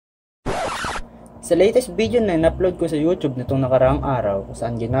Sa latest video na in-upload ko sa YouTube nitong nakaraang araw kung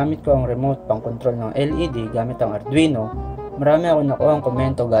saan ginamit ko ang remote pang control ng LED gamit ang arduino, marami ako nakuha ang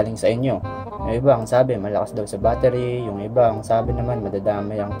komento galing sa inyo. Yung iba ang sabi malakas daw sa battery, yung iba ang sabi naman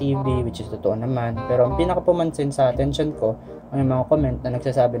madadamay ang TV, which is totoo naman. Pero ang pinakapumansin sa attention ko ay mga comment na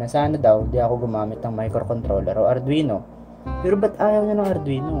nagsasabi na sana daw di ako gumamit ng microcontroller o arduino. Pero ba't ayaw nyo ng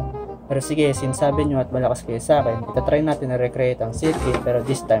arduino? Pero sige, since sabi nyo at malakas kayo sa akin, itatry natin na recreate ang circuit pero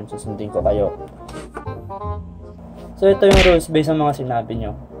this time susundin ko kayo. So ito yung rules based sa mga sinabi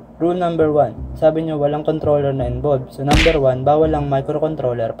nyo. Rule number 1, sabi nyo walang controller na involved. So number 1, bawal ang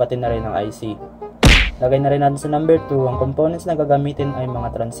microcontroller pati na rin ang IC. Lagay na rin natin sa number 2, ang components na gagamitin ay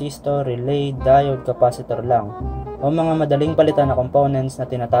mga transistor, relay, diode, capacitor lang. O mga madaling palitan na components na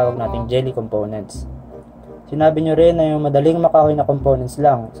tinatawag nating jelly components. Sinabi nyo rin na yung madaling makahoy na components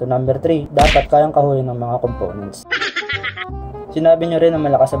lang. So number 3, dapat kayang kahoy ng mga components. Sinabi nyo rin na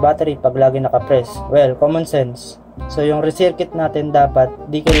malakas sa battery pag lagi nakapress. Well, common sense. So yung recircuit natin dapat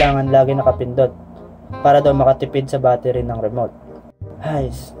di kailangan lagi nakapindot para daw makatipid sa battery ng remote.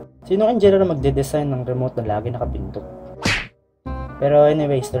 Guys, sinong engineer na magde-design ng remote na lagi nakapindot? Pero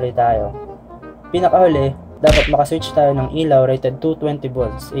anyways, tuloy tayo. Pinakahuli, dapat makaswitch tayo ng ilaw rated 220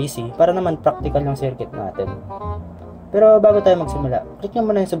 volts AC para naman practical yung circuit natin. Pero bago tayo magsimula, click nyo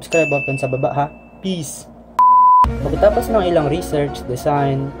muna yung subscribe button sa baba ha. Peace! Pagkatapos ng ilang research,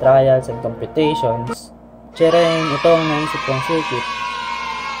 design, trials, and computations, tiyereng ito ang naisip kong circuit.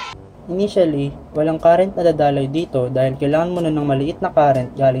 Initially, walang current na dadaloy dito dahil kailangan mo na ng maliit na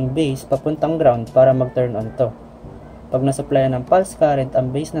current galing base papuntang ground para mag-turn on to. Pag nasupplyan ng pulse current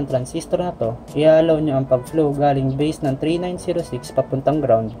ang base ng transistor na to, i-allow nyo ang pag-flow galing base ng 3906 papuntang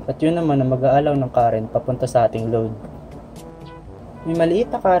ground at yun naman ang mag-aalaw ng current papunta sa ating load. May maliit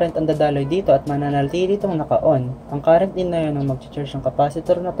na current ang dadaloy dito at mananatili itong naka-on. Ang current din na yun ang mag-charge ng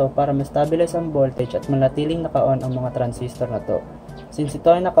capacitor na to para ma-stabilize ang voltage at manatiling naka-on ang mga transistor na to. Since ito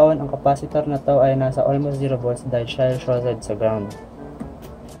ay naka-on, ang capacitor na to ay nasa almost 0 volts dahil siya ay shorted sa ground.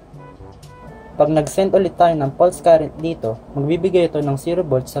 Pag nag-send ulit tayo ng pulse current dito, magbibigay ito ng 0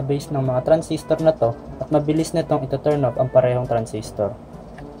 volts sa base ng mga transistor na to at mabilis nitong ito-turn off ang parehong transistor.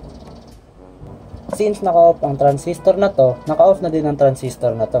 Since naka-off ang transistor na to, naka-off na din ang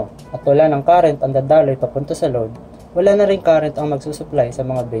transistor na to. At wala ng current ang dadaloy papunta sa load, wala na rin current ang magsusupply sa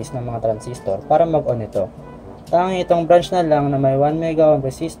mga base ng mga transistor para mag-on ito. Tanging itong branch na lang na may 1 mega ohm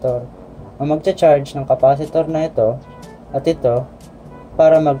resistor ang magcha-charge ng capacitor na ito at ito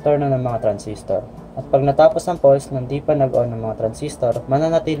para mag-turn on ng mga transistor. At pag natapos ang pulse nang di pa nag-on ng mga transistor,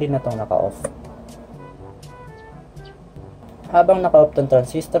 mananatili na itong naka-off. Habang naka-off tong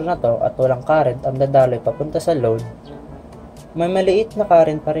transistor na to at walang current ang dadaloy papunta sa load, may maliit na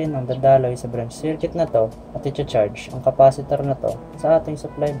current pa rin ang dadaloy sa branch circuit na to at i-charge ang capacitor na to sa ating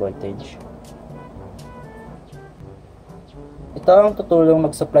supply voltage. Ito ang tutulong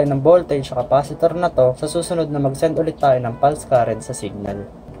mag-supply ng voltage sa capacitor na to sa susunod na mag-send ulit tayo ng pulse current sa signal.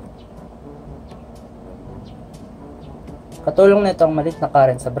 Katulong na itong maliit na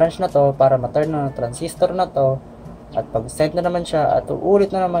current sa branch na to para ma-turn on ang transistor na to. At pag-send na naman siya at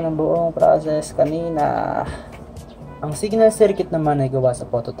uulit na naman ang buong process kanina. Ang signal circuit naman ay gawa sa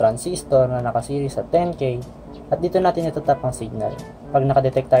phototransistor na nakasiris sa 10K at dito natin itatap ang signal. Pag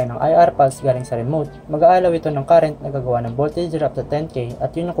nakadetect tayo ng IR pulse galing sa remote, mag-aalaw ito ng current na gagawa ng voltage drop sa 10K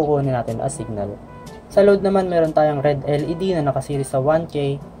at yun ang kukunin natin as signal. Sa load naman meron tayong red LED na nakasiris sa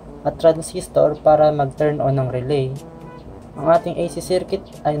 1K at transistor para mag-turn on ng relay. Ang ating AC circuit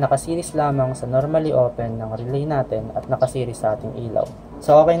ay nakasiris lamang sa normally open ng relay natin at nakasiris sa ating ilaw.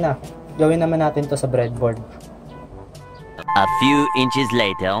 So okay na, gawin naman natin to sa breadboard. A few inches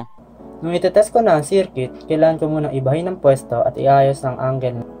later. Nung itetest ko na ang circuit, kailangan ko munang ibahin ng pwesto at iayos ng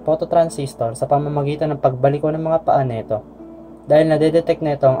angle ng phototransistor sa pamamagitan ng pagbalik ko ng mga paa nito dahil nadedetect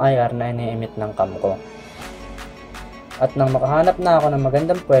nito ang IR na ini-emit ng cam ko. At nang makahanap na ako ng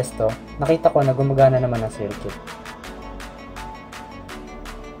magandang pwesto, nakita ko na gumagana naman ang circuit.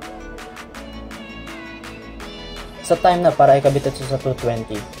 Sa time na para ikabit ito sa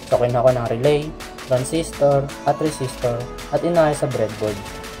 220, so kinuha ko ng relay, transistor, at resistor at inayos sa breadboard.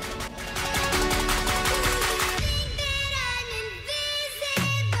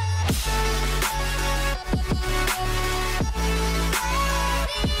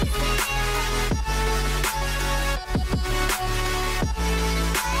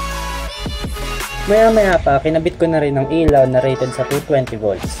 Maya-maya pa, kinabit ko na rin ang ilaw na rated sa 220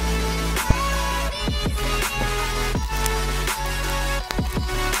 volts.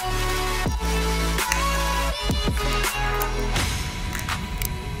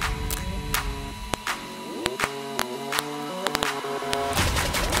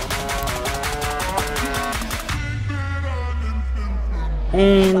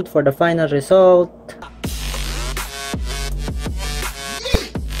 And for the final result,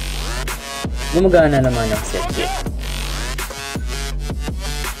 gumagana naman ang circuit.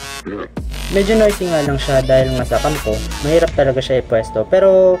 Medyo noisy nga lang siya dahil nga sa kampo, mahirap talaga siya ipwesto,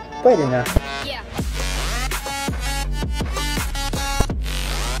 pero pwede na.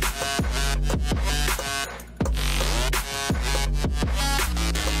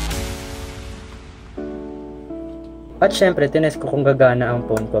 At syempre, tinest ko kung gagana ang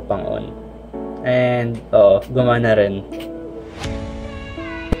phone ko pang on. And, gumana rin.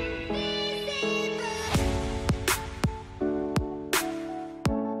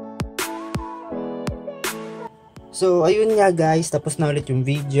 So, ayun nga guys, tapos na ulit yung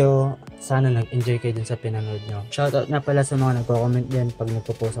video. Sana nag-enjoy kayo dun sa pinanood nyo. Shoutout na pala sa mga nagko-comment din pag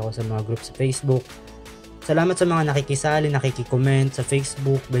nagpo-post ako sa mga group sa Facebook. Salamat sa mga nakikisali, nakikicomment sa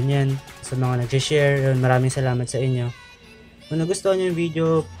Facebook, ganyan. Sa mga nag-share, maraming salamat sa inyo. Kung nagustuhan nyo yung video,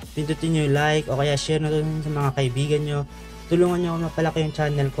 pindutin nyo yung like o kaya share na dun sa mga kaibigan nyo. Tulungan nyo ako mapalaki yung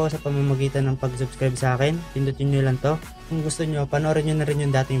channel ko sa pamamagitan ng pag-subscribe sa akin. Pindutin nyo lang to. Kung gusto nyo, panoorin nyo na rin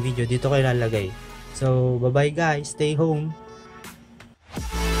yung dating video. Dito ko ilalagay. So, bye-bye guys. Stay home.